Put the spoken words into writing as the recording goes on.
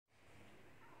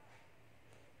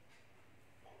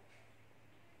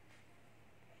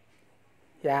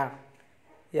yeah,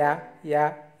 yeah,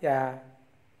 yeah, yeah,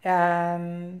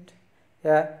 and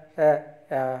yeah, yeah,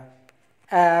 yeah,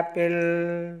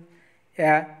 apple,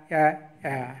 yeah, yeah,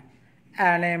 yeah,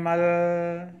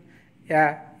 animal,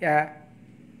 yeah, yeah,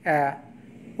 yeah.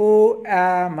 Who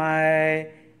am I?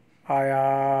 I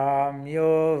am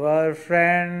your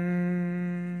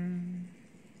friend.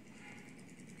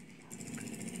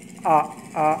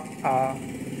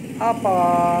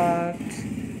 Apart,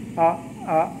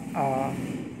 ah,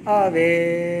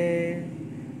 away,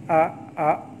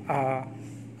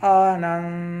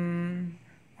 anand,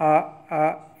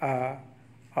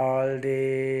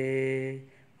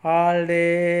 all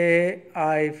day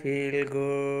I feel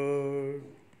good.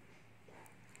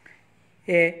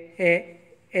 A, a,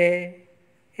 a,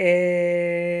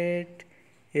 eight,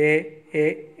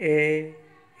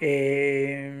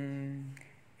 aim,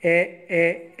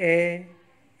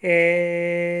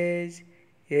 age,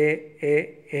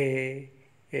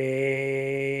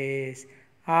 age.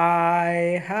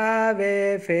 I have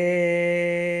a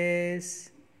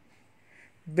face.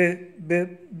 B, b,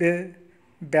 b,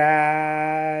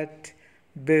 bat,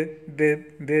 b, b,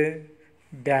 b,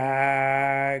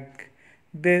 bag,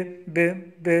 b, b,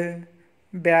 b,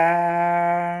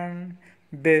 ban,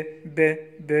 b, b,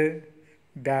 b,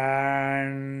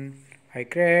 ban. I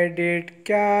credit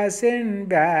cash in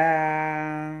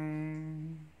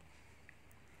bank.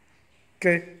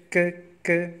 K, k,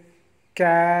 k,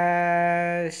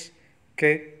 cash,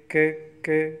 k, k,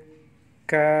 k,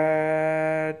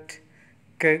 cut,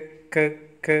 k, k,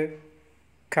 k,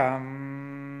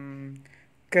 come,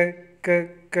 k, k,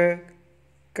 k,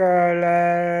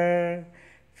 color,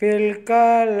 fill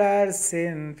colors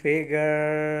in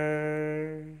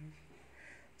figure,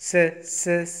 s, s,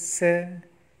 s,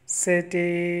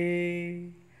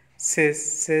 city, s,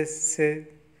 s, s,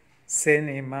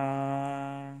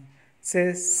 cinema,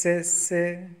 s, s, s,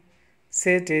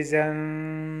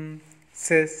 citizen,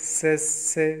 s,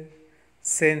 s, s,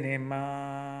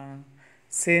 cinema.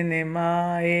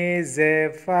 Cinema is a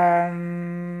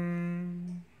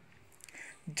fun.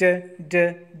 D,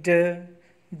 d, d,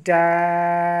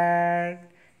 dad,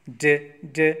 d,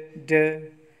 d, d,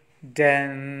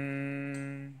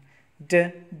 den,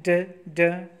 d, d,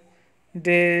 d,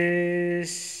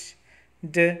 dish,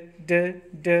 d, d,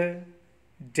 d,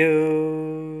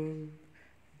 do,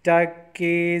 duck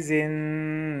is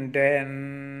in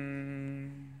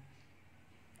den,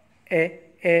 a,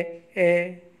 a,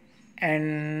 a,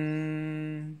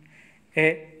 n,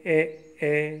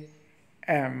 a,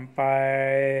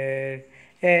 empire,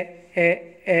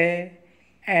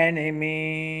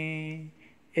 enemy,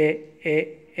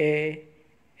 eight.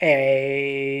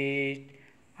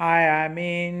 I am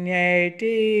in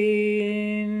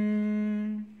 18.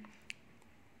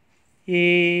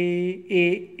 Eat,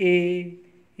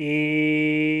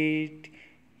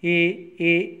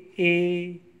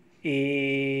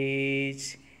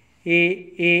 each,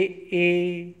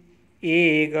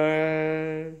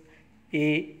 eagle,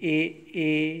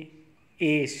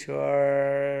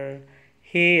 Ishwar,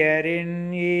 here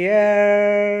in ear,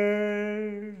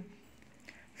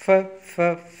 fan,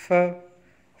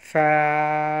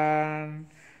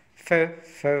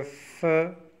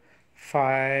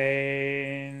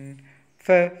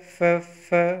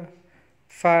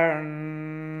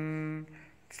 fine,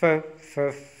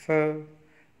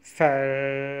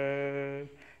 fern,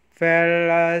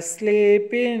 fell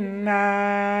asleep in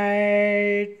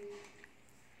night,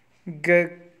 g,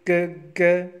 g,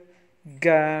 g,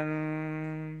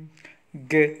 gun,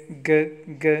 g, g,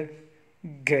 g,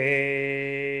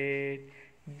 gate,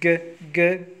 g,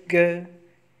 g, g,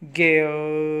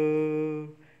 go,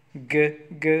 g,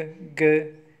 g, g,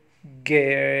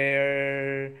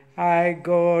 gear. I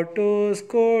go to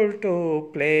school to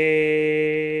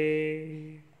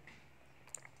play.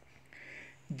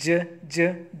 J,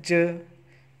 j, j,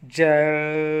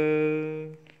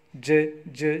 gel, j,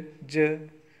 j, j,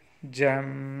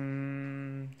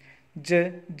 jam,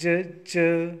 j, j,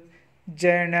 j,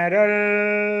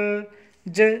 general,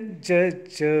 j, j,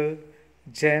 j,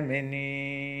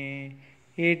 Gemini.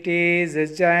 It is a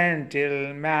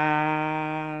gentleman.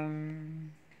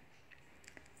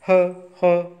 H,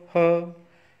 h, h,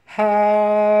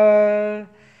 ha,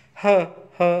 h,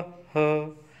 h, h,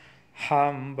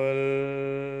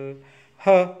 humble, h,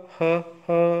 h,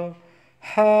 h,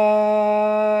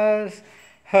 has,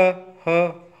 h,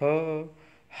 h, h,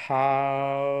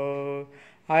 how.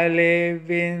 I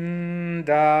live in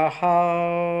the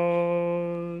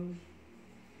house.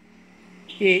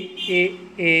 Ink,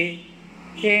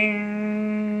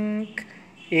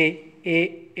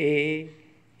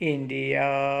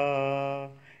 India,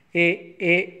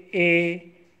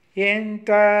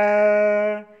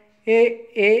 Enter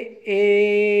is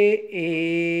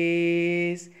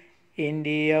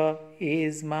India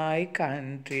is my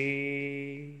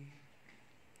country.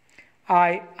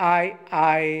 I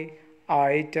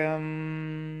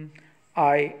item.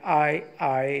 I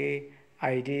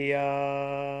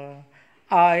idea.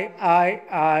 I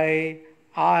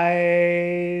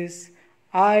eyes.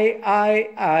 I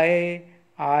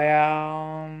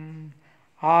am.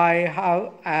 I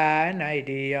have an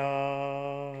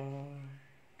idea.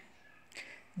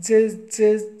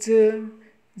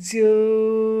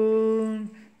 June,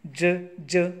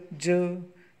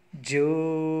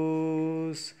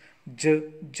 juice,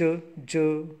 jug,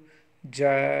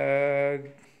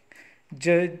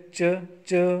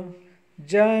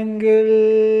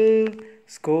 jungle.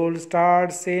 School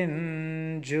starts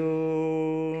in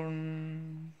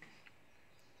June.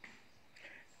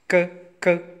 K,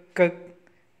 k, k,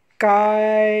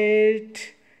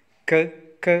 kite, k,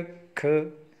 k,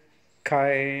 k.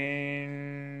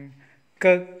 Kind,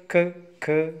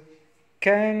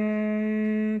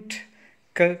 Kent,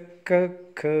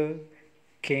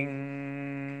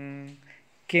 king,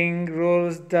 king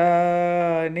rules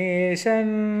the nation.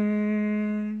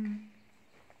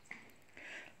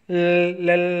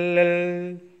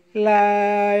 Lion,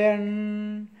 lamb,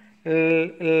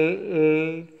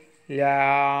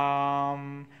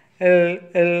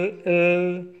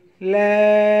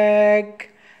 leg,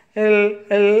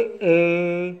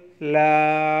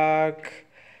 luck,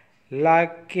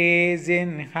 luck is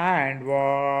in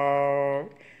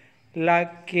handwork,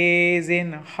 luck is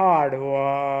in hard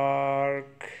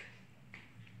work.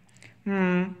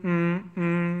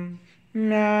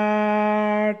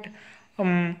 Mat,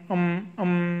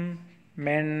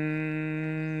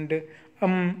 mend,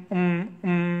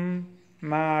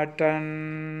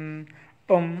 mutton,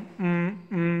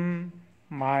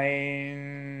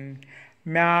 mine.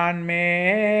 Man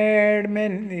made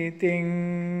many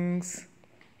things.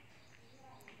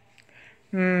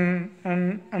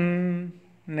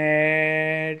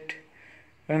 Net,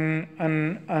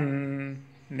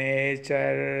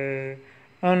 nature,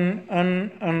 not,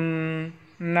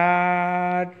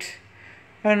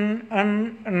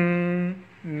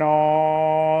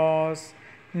 nose.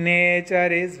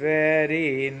 Nature is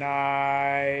very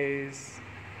nice.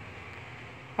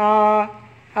 Ah,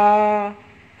 ah,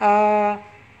 ah,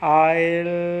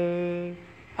 oil.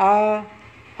 Ah,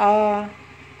 ah,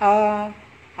 ah,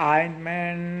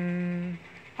 ointment.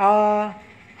 Ah,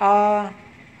 ah,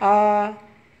 ah,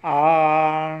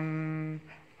 on.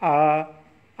 Ah,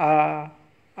 ah,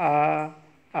 ah,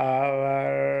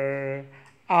 hour.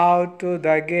 Out to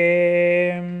the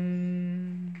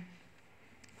game.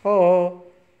 Oh,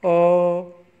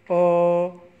 oh,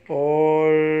 oh,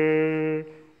 all.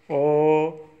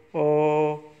 Oh,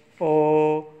 oh,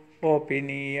 oh,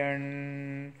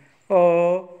 opinion.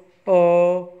 Oh,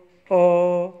 oh,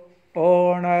 oh,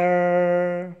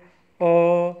 honor.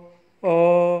 Oh,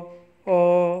 oh,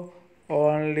 oh,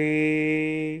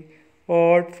 only.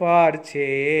 Vote for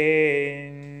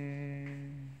change.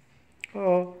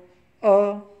 Oh,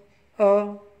 oh,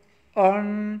 oh,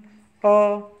 on,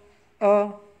 oh,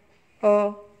 oh,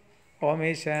 oh,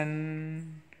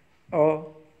 omission. Oh,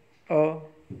 oh,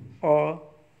 oh,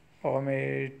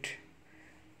 omit.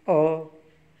 Oh,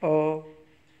 oh,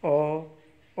 oh,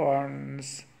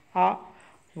 once.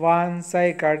 Once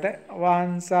I caught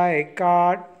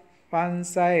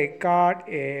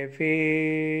a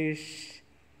fish.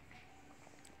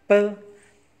 P,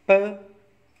 p,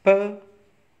 p,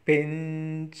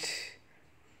 pinch.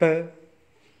 P,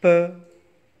 p,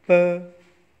 p,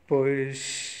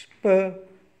 push. P,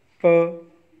 p,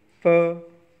 p,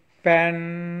 pen.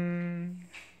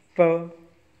 P,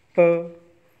 p,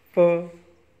 p,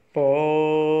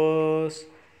 pause.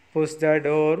 Push the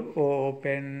door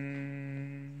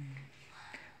open.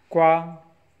 Qua,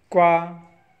 quiet.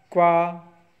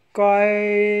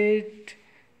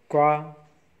 Qua,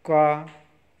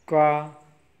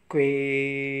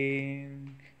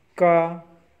 queen. Qua,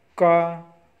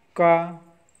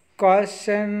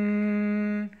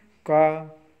 caution.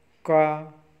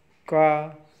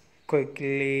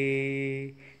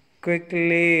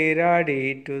 Quickly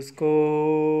ready to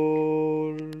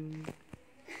school.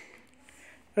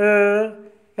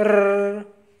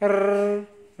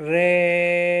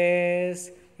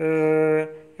 Race,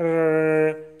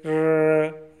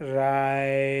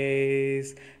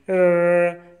 rise,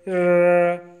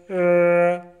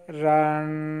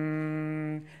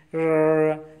 run,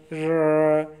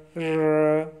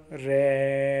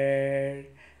 red,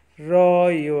 row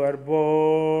your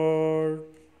boat.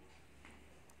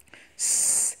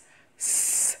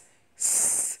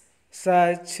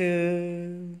 such,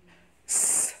 s,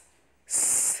 s,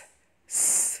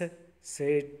 s,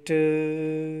 sit,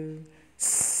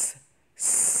 s,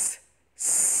 s,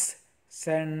 s,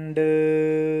 send,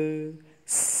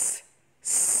 s,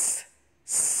 s,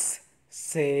 s,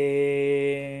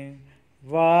 say,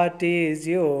 what is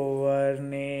your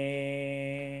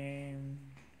name?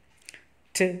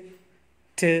 T,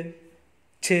 t,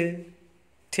 t,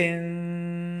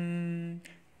 tin,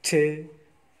 t,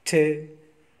 t,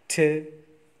 t,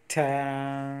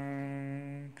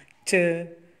 tang, t,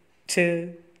 t,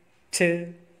 t,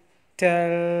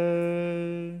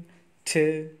 tell,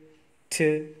 t,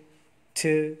 t,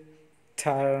 t,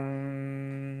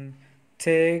 turn,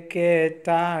 take it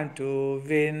time to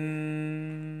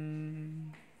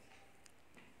win.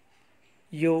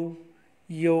 Yo,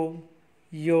 yo,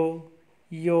 yo,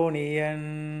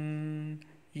 union,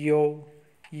 yo,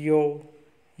 yo,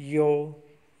 yo,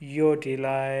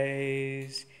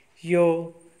 utilize,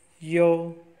 yo,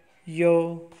 yo,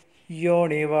 yo,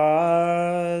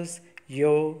 universe,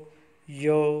 yo,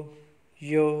 yo,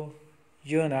 yo,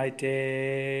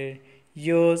 united,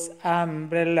 use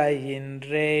umbrella in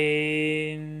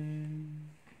rain.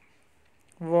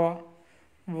 Va,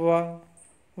 va,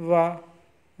 va,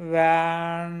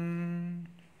 van,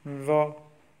 va,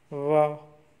 va,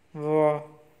 va,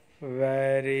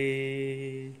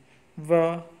 very,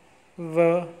 va,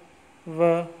 va,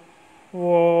 va,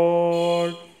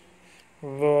 what,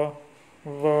 va,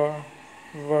 va,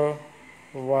 va,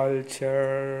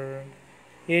 vulture.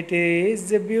 It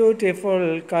is a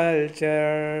beautiful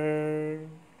culture.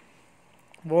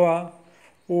 Wa,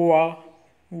 wa,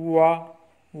 wa,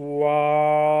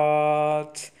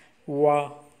 what,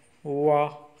 wa,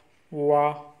 wa,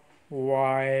 wa,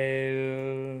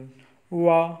 while,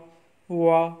 wa,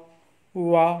 wa,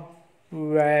 wa,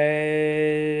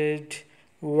 wait,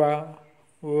 wa,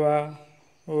 wa,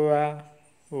 wa,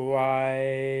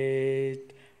 white,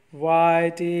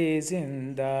 white is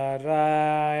in the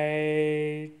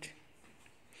right.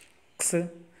 X,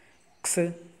 x,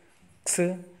 x,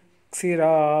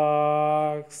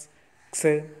 Xerox, x,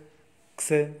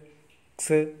 x, x,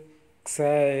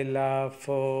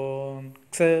 xylophone,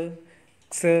 x,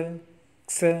 x, x,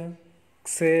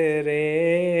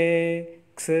 X-ray,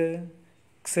 x,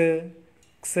 x, x,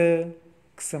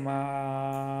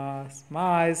 Xmas,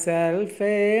 myself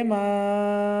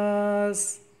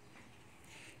famous.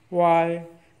 Why,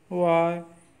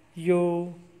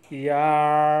 you,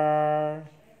 yeah,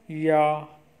 yeah,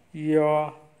 yeah,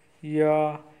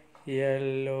 yeah,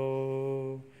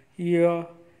 yellow, yeah,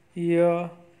 yeah,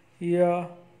 yeah,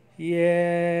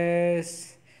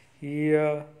 yes,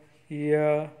 yeah,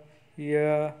 yeah,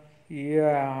 yeah,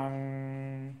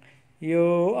 young,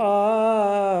 you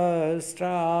are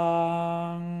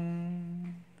strong.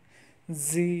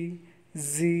 Z,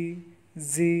 Z,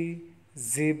 Z,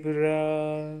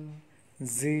 zebra,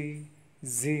 Z,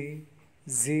 Z,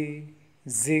 Z,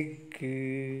 zig,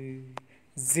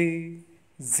 Z,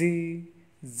 Z,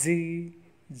 Z,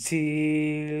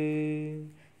 Jill,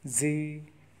 Z,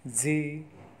 Z,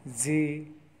 Z,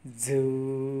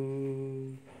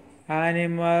 zoo.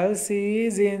 Animals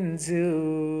is in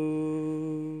zoo.